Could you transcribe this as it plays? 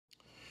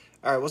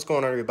All right, what's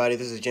going on, everybody?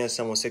 This is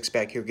Jan716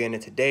 back here again,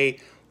 and today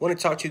I want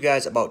to talk to you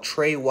guys about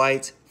Tre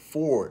White's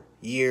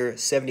 4-year,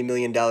 $70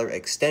 million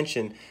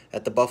extension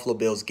that the Buffalo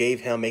Bills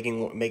gave him,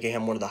 making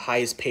him one of the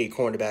highest paid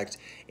cornerbacks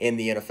in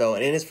the NFL.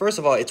 And it's, first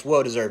of all, it's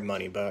well-deserved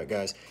money, but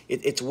guys,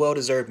 it's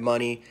well-deserved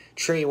money.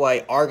 Tre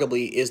White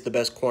arguably is the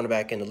best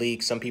cornerback in the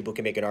league. Some people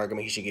can make an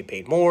argument he should get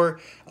paid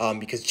more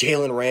because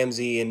Jalen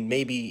Ramsey and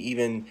maybe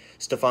even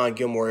Stephon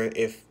Gilmore,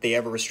 if they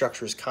ever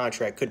restructure his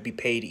contract, could be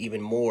paid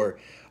even more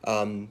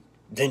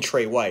than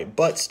Tre White.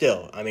 But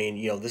still, I mean,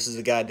 this is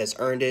a guy that's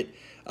earned it.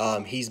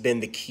 He's been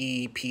the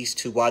key piece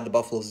to why the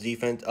Buffalo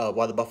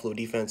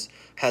defense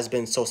has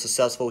been so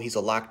successful. He's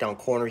a lockdown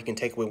corner. He can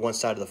take away one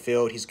side of the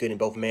field. He's good in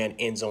both man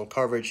and zone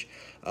coverage.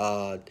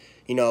 Again,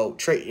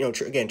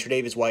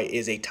 Tre'Davious White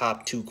is a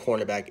top 2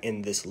 cornerback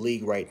in this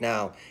league right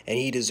now, and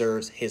he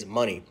deserves his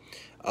money.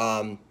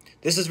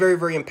 This is very,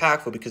 very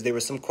impactful because there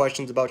were some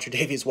questions about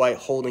Tre'Davious White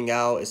holding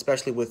out,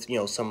 especially with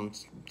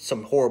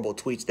some horrible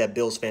tweets that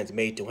Bills fans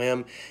made to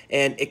him,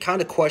 and it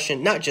kind of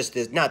questioned not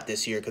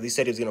this year, because he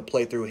said he was going to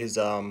play through his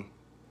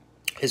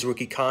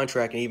rookie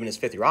contract and even his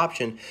 5th-year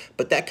option,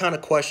 but that kind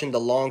of questioned the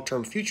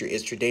long-term future.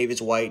 Is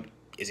Tre'Davious White,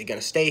 is he going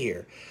to stay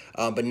here?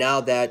 But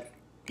now that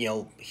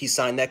he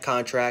signed that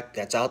contract,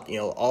 that's out.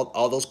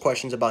 All those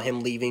questions about him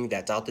leaving,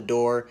 that's out the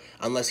door,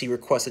 unless he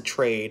requests a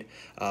trade,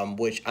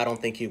 which I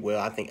don't think he will.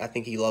 I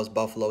think he loves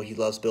Buffalo. He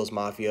loves Bills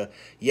Mafia.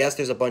 Yes,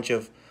 there's a bunch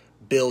of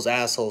Bills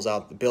assholes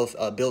Bills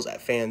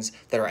fans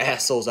that are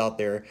assholes out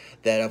there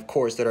that, of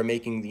course, that are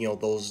making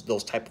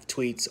those type of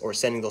tweets or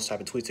sending those type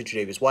of tweets to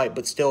Tre'Davious White.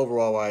 But still,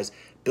 overall wise,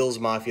 Bills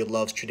Mafia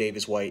loves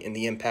Tre'Davious White and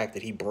the impact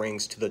that he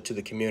brings to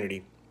the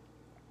community.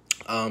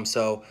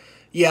 So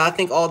yeah, I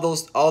think all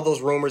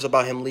those rumors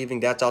about him leaving,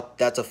 that's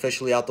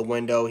officially out the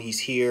window. He's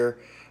here,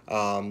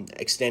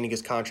 extending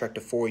his contract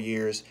to 4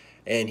 years,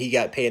 and he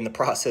got paid in the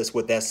process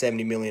with that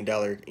 $70 million,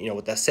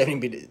 with that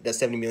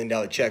 $70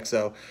 million check.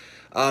 So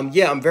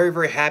yeah, I'm very,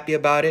 very happy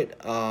about it.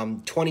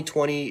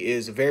 2020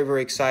 is very,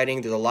 very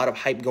exciting. There's a lot of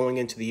hype going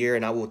into the year,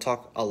 and I will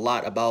talk a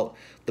lot about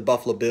the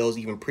Buffalo Bills,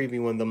 even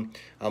previewing them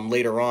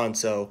later on.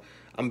 So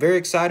I'm very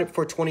excited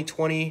for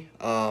 2020,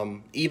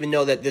 even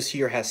though that this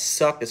year has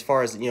sucked as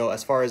far as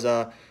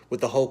with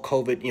the whole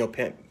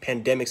COVID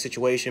pandemic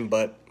situation.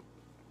 But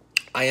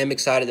I am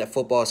excited that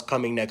football is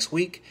coming next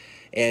week,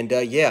 and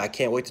yeah, I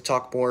can't wait to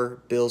talk more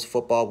Bills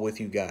football with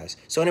you guys.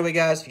 So anyway,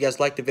 guys, if you guys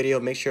like the video,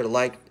 make sure to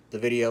like the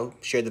video,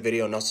 share the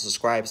video, and also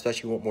subscribe, especially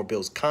if you want more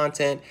Bills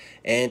content.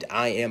 And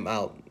I am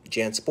out.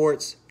 Jan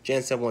Sports,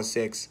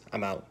 Jan716.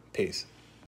 I'm out. Peace.